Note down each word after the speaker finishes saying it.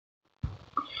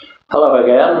Hello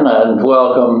again, and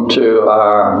welcome to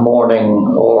our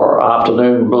morning or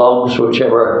afternoon blogs,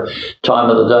 whichever time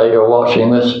of the day you're watching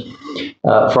this,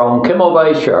 from Kimmel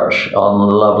Bay Church on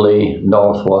the lovely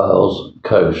North Wales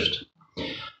coast.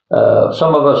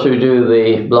 Some of us who do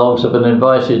the blogs have been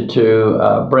invited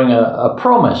to bring a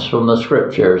promise from the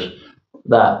scriptures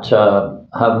that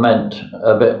have meant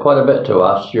quite a bit to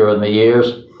us during the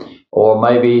years, or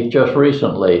maybe just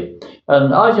recently.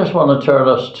 And I just want to turn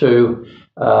us to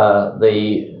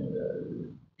the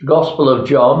Gospel of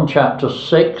John, chapter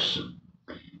 6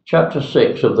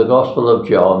 of the Gospel of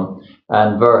John,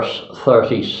 and verse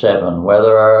 37, where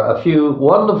there are a few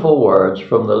wonderful words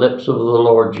from the lips of the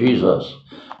Lord Jesus.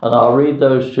 And I'll read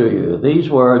those to you. These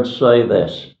words say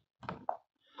this.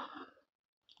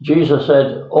 Jesus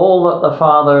said, "All that the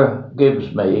Father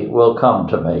gives me will come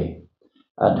to me,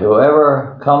 and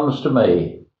whoever comes to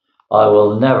me, I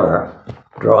will never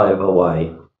drive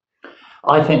away."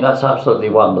 I think that's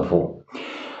absolutely wonderful.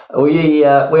 We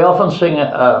often sing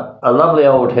a lovely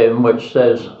old hymn which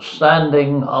says,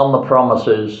 "Standing on the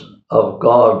promises of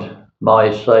God, my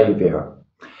Saviour."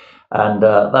 And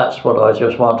that's what I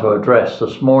just want to address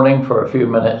this morning for a few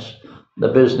minutes, the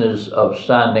business of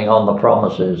standing on the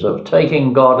promises, of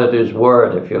taking God at his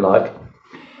word, if you like.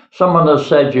 Someone has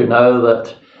said,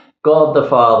 that God the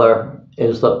Father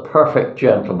is the perfect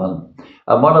gentleman.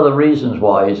 And one of the reasons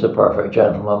why he's the perfect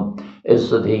gentleman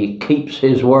is that he keeps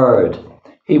his word.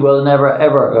 He will never,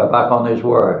 ever go back on his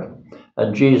word.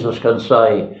 And Jesus can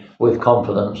say with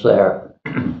confidence there,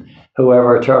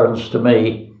 "Whoever turns to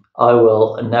me, I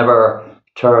will never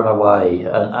turn away."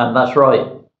 And that's right.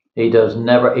 He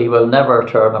will never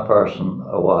turn a person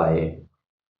away.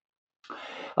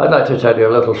 I'd like to tell you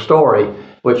a little story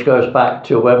which goes back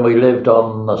to when we lived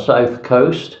on the south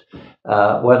coast,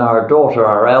 when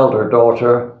our elder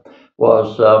daughter,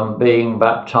 was being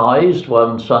baptized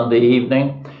one Sunday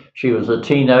evening. She was a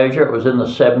teenager. It was in the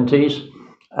 70s,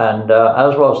 and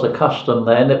as was the custom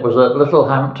then, it was at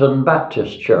Littlehampton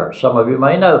Baptist Church. Some of you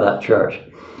may know that church.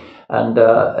 And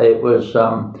it was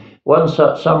one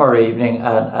such summer evening,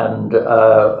 and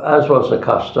as was the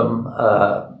custom,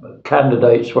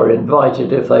 candidates were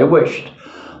invited, if they wished,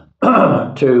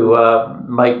 to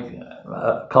make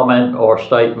a comment or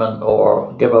statement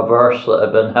or give a verse that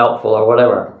had been helpful or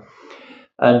whatever.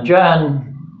 And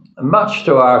Jan, much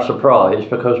to our surprise,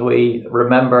 because we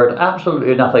remembered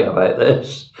absolutely nothing about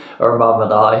this, her mum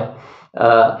and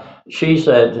I, she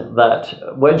said that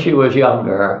when she was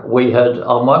younger, we had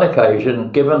on one occasion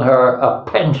given her a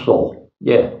pencil.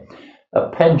 Yeah, a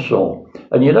pencil.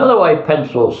 And you know the way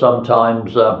pencils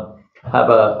sometimes have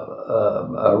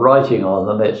a writing on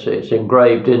them, it's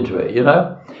engraved into it,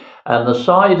 And the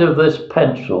side of this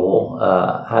pencil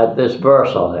had this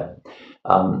verse on it.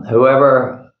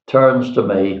 "Whoever turns to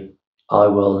me, I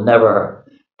will never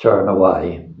turn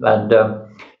away." And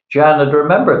Jan had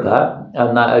remembered that,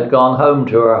 and that had gone home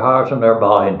to her heart and her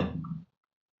mind.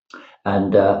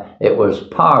 And it was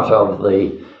part of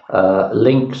the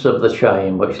links of the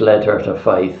chain which led her to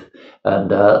faith. And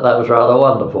that was rather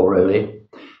wonderful, really.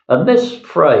 And this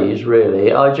phrase,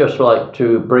 really, I just like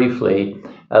to briefly,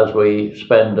 as we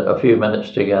spend a few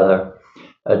minutes together,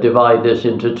 divide this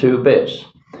into two bits.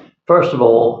 First of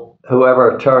all,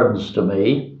 whoever turns to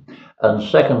me, and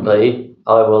secondly,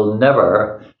 I will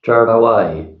never turn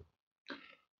away.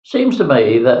 Seems to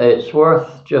me that it's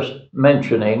worth just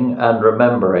mentioning and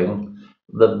remembering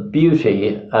the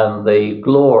beauty and the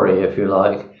glory, if you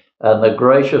like, and the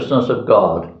graciousness of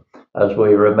God as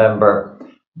we remember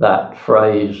that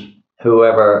phrase,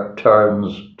 "whoever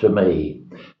turns to me."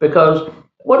 Because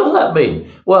what does that mean?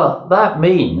 Well, that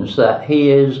means that he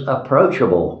is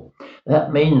approachable.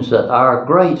 That means that our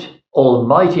great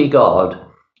almighty God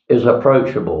is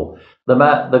approachable.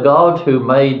 The God who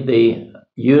made the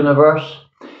universe,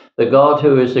 the God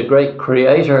who is the great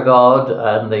creator God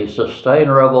and the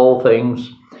sustainer of all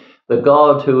things, the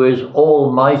God who is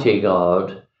almighty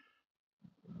God,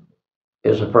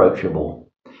 is approachable.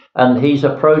 And he's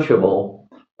approachable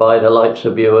by the likes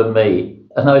of you and me.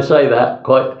 And I say that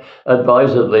quite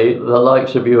advisedly, the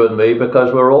likes of you and me,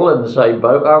 because we're all in the same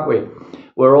boat, aren't we?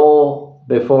 We're all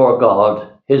before God,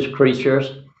 his creatures,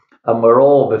 and we're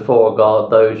all before God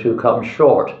those who come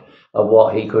short of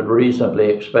what he could reasonably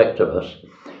expect of us.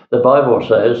 The Bible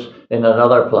says in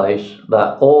another place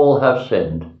that all have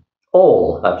sinned,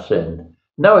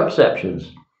 no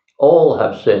exceptions, all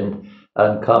have sinned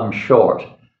and come short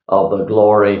of the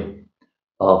glory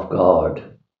of God.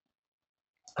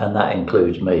 And that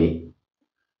includes me.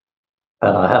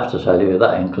 And I have to tell you,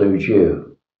 that includes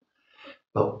you.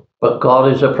 But But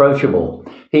God is approachable.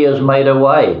 He has made a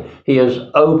way. He has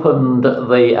opened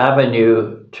the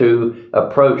avenue to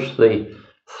approach the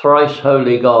thrice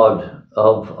holy God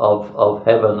of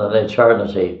heaven and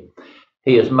eternity.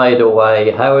 He has made a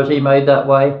way. How has he made that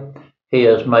way? He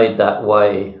has made that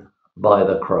way by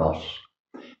the cross.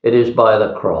 It is by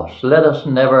the cross. Let us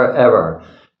never ever,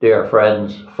 dear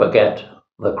friends, forget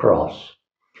the cross.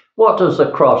 What does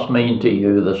the cross mean to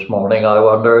you this morning, I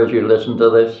wonder, as you listen to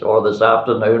this, or this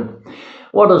afternoon?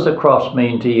 What does the cross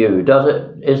mean to you?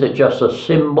 Is it just a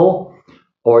symbol,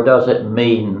 or does it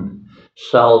mean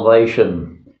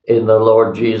salvation in the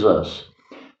Lord Jesus,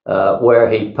 where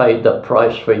he paid the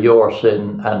price for your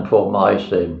sin and for my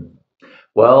sin?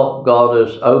 Well, God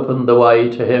has opened the way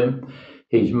to him.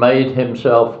 He's made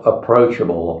himself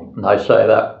approachable. And I say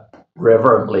that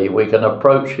reverently. We can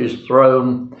approach his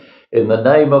throne in the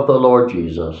name of the Lord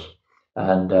Jesus.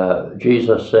 And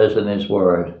Jesus says in his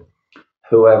word,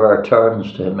 whoever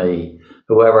turns to me,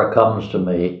 whoever comes to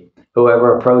me,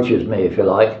 whoever approaches me, if you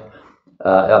like,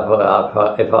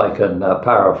 if I can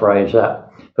paraphrase that,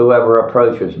 whoever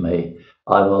approaches me,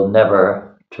 I will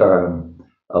never turn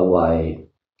away.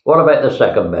 What about the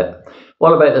second bit?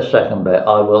 What about the second bit?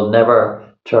 I will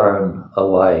never turn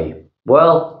away.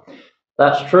 Well,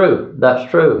 that's true. That's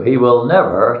true. He will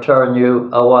never turn you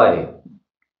away.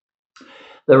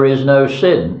 There is no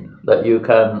sin that you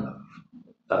can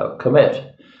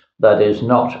commit that is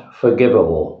not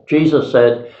forgivable. Jesus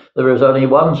said there is only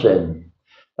one sin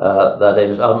that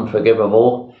is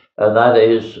unforgivable, and that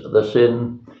is the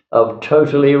sin of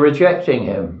totally rejecting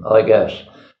him, I guess,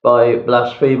 by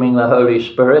blaspheming the Holy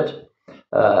Spirit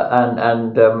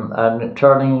and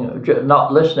turning,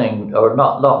 not listening, or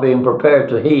not being prepared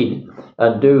to heed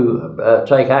and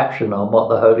take action on what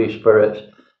the Holy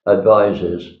Spirit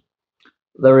advises.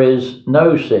 There is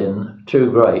no sin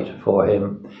too great for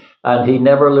him, and he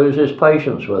never loses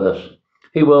patience with us.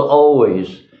 He will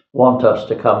always want us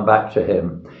to come back to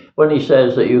him. When he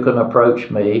says that you can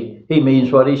approach me, he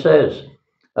means what he says.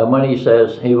 And when he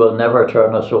says he will never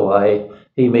turn us away,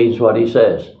 he means what he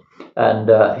says. And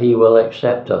he will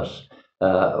accept us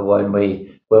when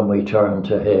we turn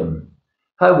to him.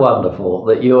 How wonderful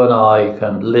that you and I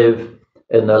can live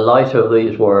in the light of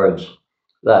these words,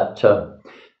 that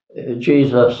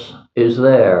Jesus is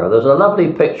there. There's a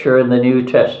lovely picture in the New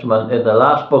Testament, in the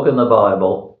last book in the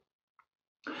Bible,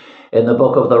 in the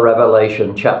book of the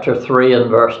Revelation, chapter 3 and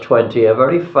verse 20, a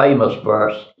very famous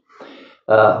verse,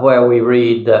 where we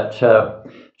read that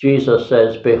Jesus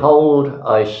says, behold,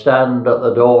 I stand at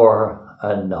the door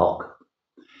and knock.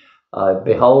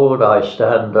 Behold, I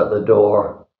stand at the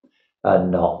door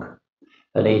and knock.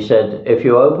 And he said, if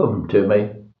you open to me,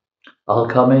 I'll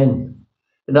come in.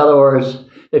 In other words,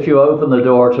 if you open the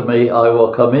door to me, I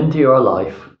will come into your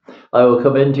life. I will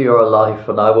come into your life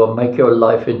and I will make your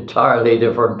life entirely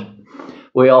different.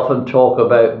 We often talk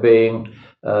about being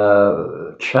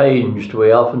changed.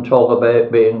 We often talk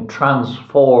about being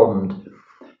transformed.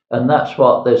 And that's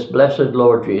what this blessed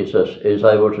Lord Jesus is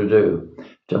able to do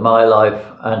to my life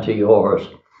and to yours.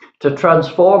 To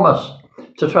transform us,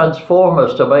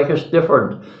 to make us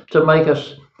different, to make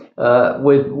us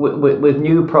with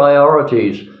new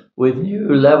priorities, with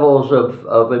new levels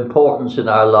of importance in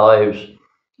our lives,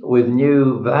 with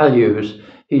new values.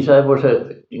 He's able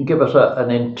to give us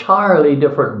an entirely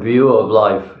different view of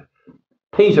life.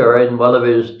 Peter, in one of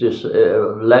his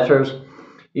letters,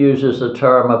 uses the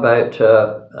term about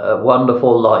a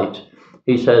wonderful light.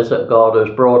 He says that God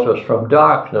has brought us from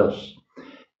darkness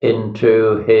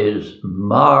into his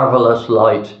marvelous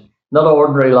light. Not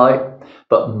ordinary light,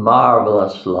 but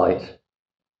marvelous light.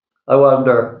 I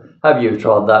wonder, have you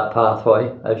trod that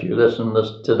pathway as you listen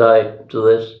today to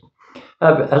this?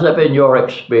 Has it been your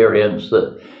experience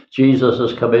that Jesus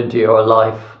has come into your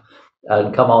life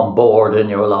and come on board in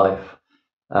your life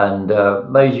and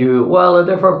made you, well, a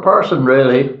different person,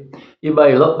 really? You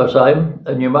may look the same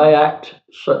and you may act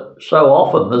so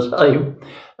often the same,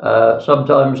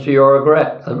 sometimes to your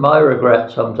regret and my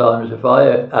regret sometimes if I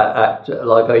act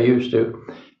like I used to.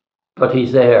 But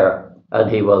he's there and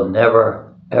he will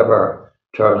never, ever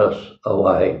turn us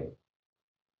away.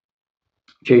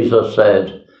 Jesus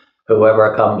said,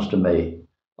 whoever comes to me,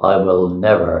 I will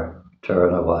never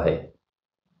turn away.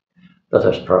 Let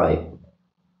us pray.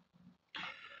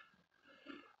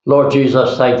 Lord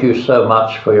Jesus, thank you so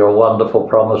much for your wonderful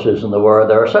promises in the Word.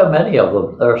 There are so many of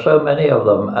them. There are so many of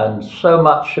them, and so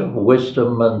much of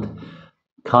wisdom and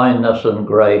kindness and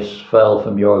grace fell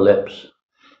from your lips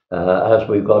as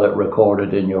we've got it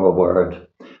recorded in your Word.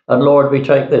 And Lord, we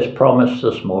take this promise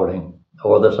this morning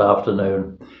or this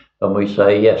afternoon, and we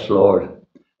say, yes, Lord,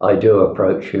 I do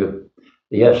approach you.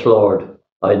 Yes, Lord,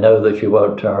 I know that you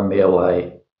won't turn me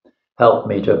away. Help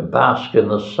me to bask in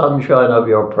the sunshine of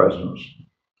your presence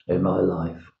in my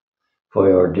life, for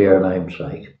your dear name's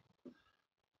sake.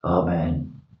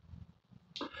 Amen.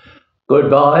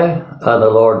 Goodbye, and the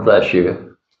Lord bless you.